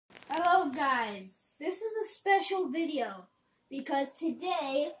guys, this is a special video because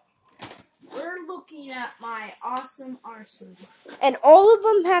today we're looking at my awesome arsenal. And all of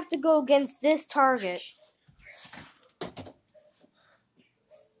them have to go against this target.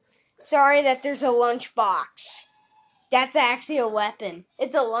 Sorry that there's a lunchbox. That's actually a weapon.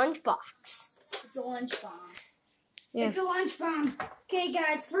 It's a lunchbox. It's a lunch bomb. Yeah. It's a lunch bomb. Okay,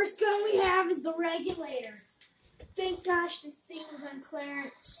 guys, first gun we have is the regulator. Thank gosh this thing was on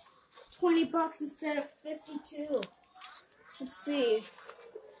clearance. $20 instead of 52. Let's see.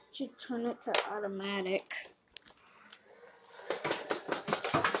 Should turn it to automatic.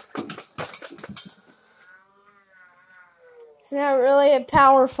 It's not really a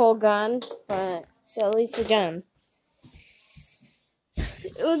powerful gun, but it's at least a gun.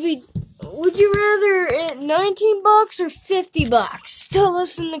 Would you rather it $19 or $50? Tell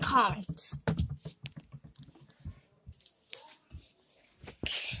us in the comments.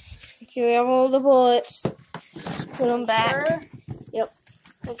 Okay, we have all the bullets. Put them back. Sure? Yep.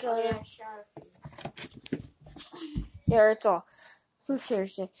 Okay. There, it's all. Who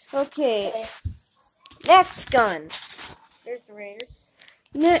cares? Okay. Next gun. There's the Raider.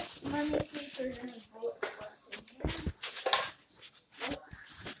 Let me see if there's any bullets left in here.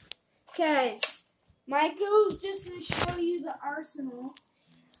 Guys, Michael's just going to show you the arsenal.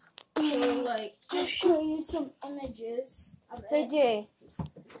 So, just show you some images of Hey, it. Jay.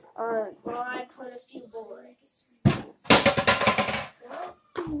 While I put a few bullets.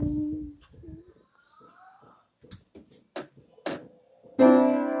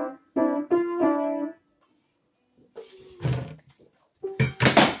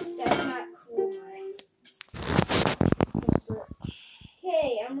 That's not cool, right?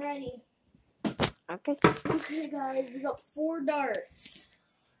 Okay, I'm ready. Okay. Okay, guys, we got 4 darts.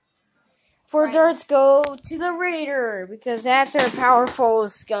 4 Right. darts go to the Raider because that's our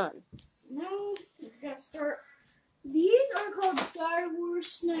powerfulest gun. Now, we gotta start. These are called Star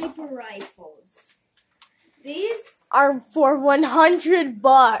Wars sniper rifles. These, Are for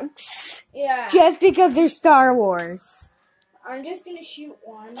 $100 yeah. just because they're Star Wars. I'm just gonna shoot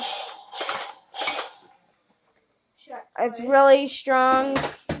one. Shot It's twice. really strong.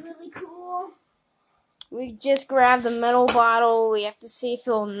 Really cool. We just grabbed the metal bottle. We have to see if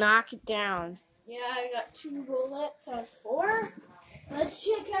it'll knock it down. Yeah, I got 2 bullets out of 4. Let's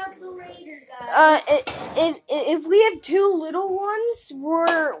check out the Raider, guys. If we have 2 little ones,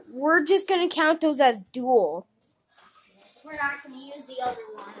 we're just gonna count those as dual. We're not gonna use the other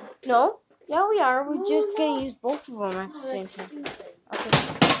one. No? Yeah, we are. We're just No. gonna use both of them at the Oh, same that's time. stupid. Okay.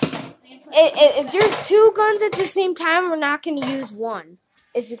 If If there's 2 guns at the same time, we're not gonna use one.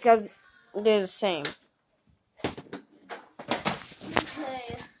 It's because they're the same. Okay,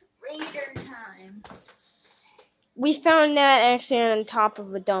 Raider time. We found that actually on top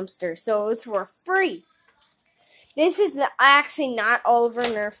of a dumpster, so it was for free. This is actually not all of our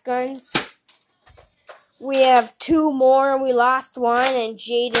Nerf guns. We have 2 more. We lost one, and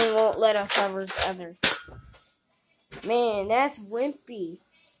Jaden won't let us have his other. Man, that's wimpy.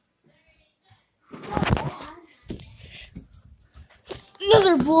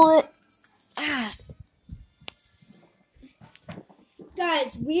 Another bullet. Ah.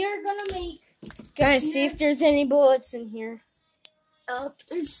 Guys, we are gonna make. Guys, see if there's any bullets in here.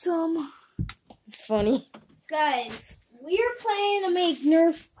 There's some. It's funny. Guys, we are planning to make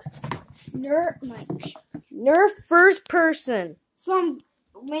Nerf first person.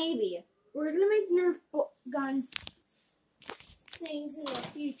 maybe. We're gonna make Nerf guns things in the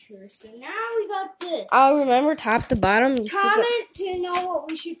future. So now we got this. I'll remember top to bottom. You forgot- Comment to know what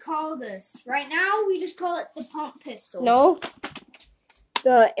we should call this. Right now, we just call it the pump pistol. No.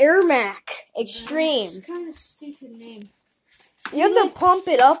 The Air Mac Extreme. It's kind of a stupid name. You have to pump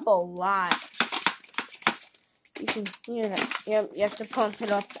it up a lot. You can hear that. Yep, you have to pump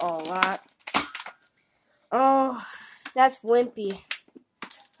it up a lot. Oh, that's wimpy.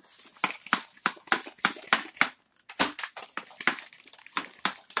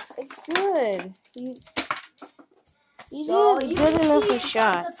 It's good. You did good enough with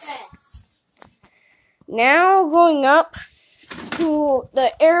shots. Now going up to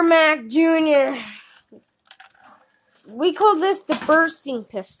the Air Mac Junior. We call this the bursting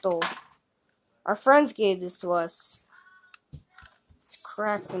pistol. Our friends gave this to us. It's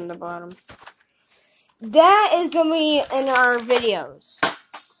cracked in the bottom. That is going to be in our videos.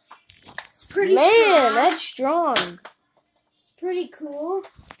 It's pretty Man, strong. that's strong. It's pretty cool.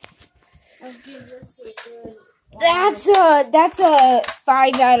 I'll give this a good. That's a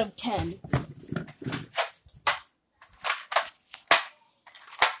 5 out of 10.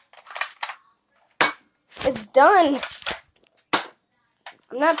 It's done.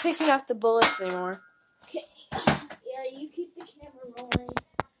 I'm not picking up the bullets anymore. Okay. Yeah, you keep the camera rolling.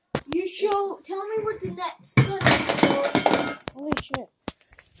 Tell me what the next gun is. Holy shit.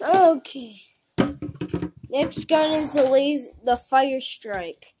 Okay. Next gun is the Fire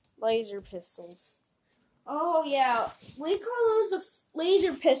Strike laser pistols. Oh yeah, we call those the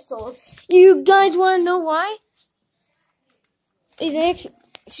laser pistols. You guys want to know why?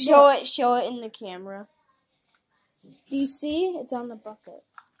 Show it in the camera. Do you see? It's on the bucket.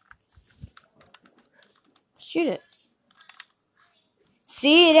 Shoot it.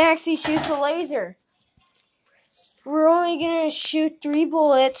 See, it actually shoots a laser. We're only gonna shoot 3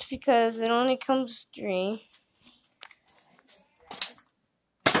 bullets because it only comes 3.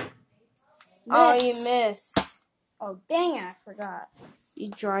 Oh, you missed. Oh, dang it, I forgot. You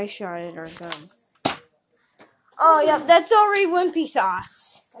dry shotted our gun. Oh, yep, that's already wimpy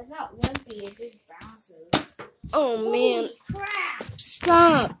sauce. That's not wimpy, it just bounces. Oh, man. Holy crap!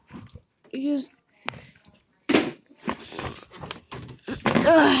 Stop. You just...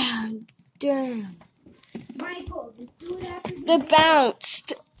 Damn. Michael, just do it after the That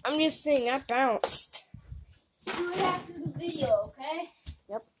bounced. I'm just saying, that bounced. Do it after the video, okay?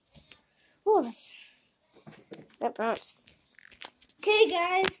 Yep. Oh, that bounced. Okay,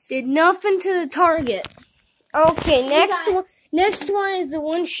 guys. Did nothing to the target. Okay, next one is the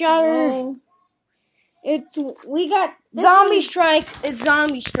one-shotter. We got Zombie Strike. It's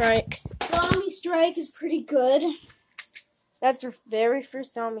Zombie Strike. Zombie Strike is pretty good. That's our very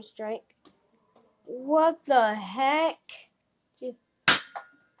first Zombie Strike. What the heck?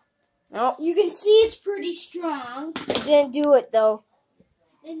 Nope. You can see it's pretty strong. Didn't do it though.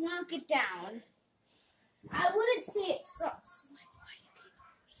 Then knock it down. I wouldn't say it sucks.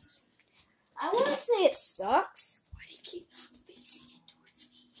 I wouldn't say it sucks. Why do you keep facing it towards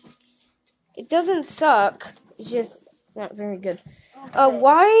me? It doesn't suck. It's just not very good. Okay.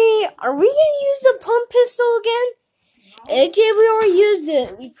 Why are we gonna use the pump pistol again? AJ, we already used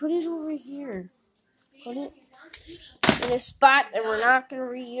it. We put it over here. Put it in a spot and we're not gonna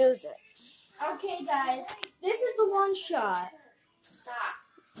reuse it. Okay, guys. This is the one shot.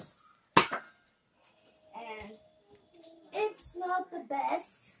 Stop. And it's not the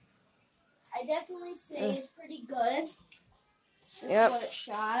best. I definitely say it's pretty good. Yep. What it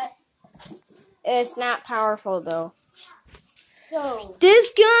shot. It's not powerful though. So This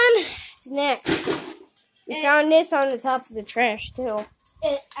gun is next. We found this on the top of the trash too.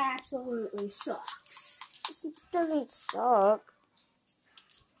 it absolutely sucks. It doesn't suck.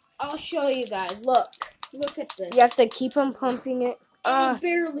 I'll show you guys. Look at this. You have to keep on pumping it. It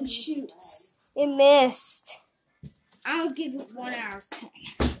barely shoots. It missed. I'll give it 1 out of 10.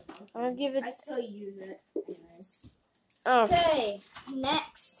 I'll give it. I still use it. Anyways. Oh. Okay,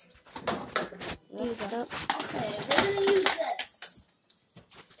 next. Next up. Okay, we're gonna use this.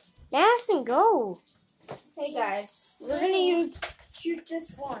 Yes, and go. Hey guys, we're gonna shoot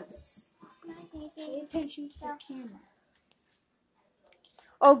this once. Pay attention to the camera.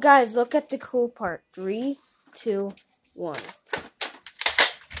 Oh, guys, look at the cool part. 3, 2, 1.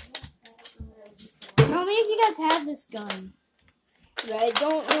 How many of you guys have this gun? I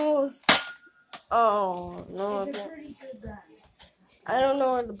don't know if Oh, no. it's a pretty good gun. I don't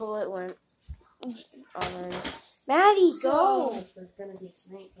know where the bullet went. Alright. Maddie, go.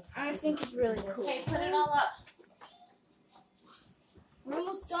 I think it's really cool. Okay, put it all up. We're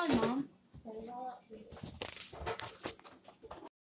almost done, Mom. Put it all up, please.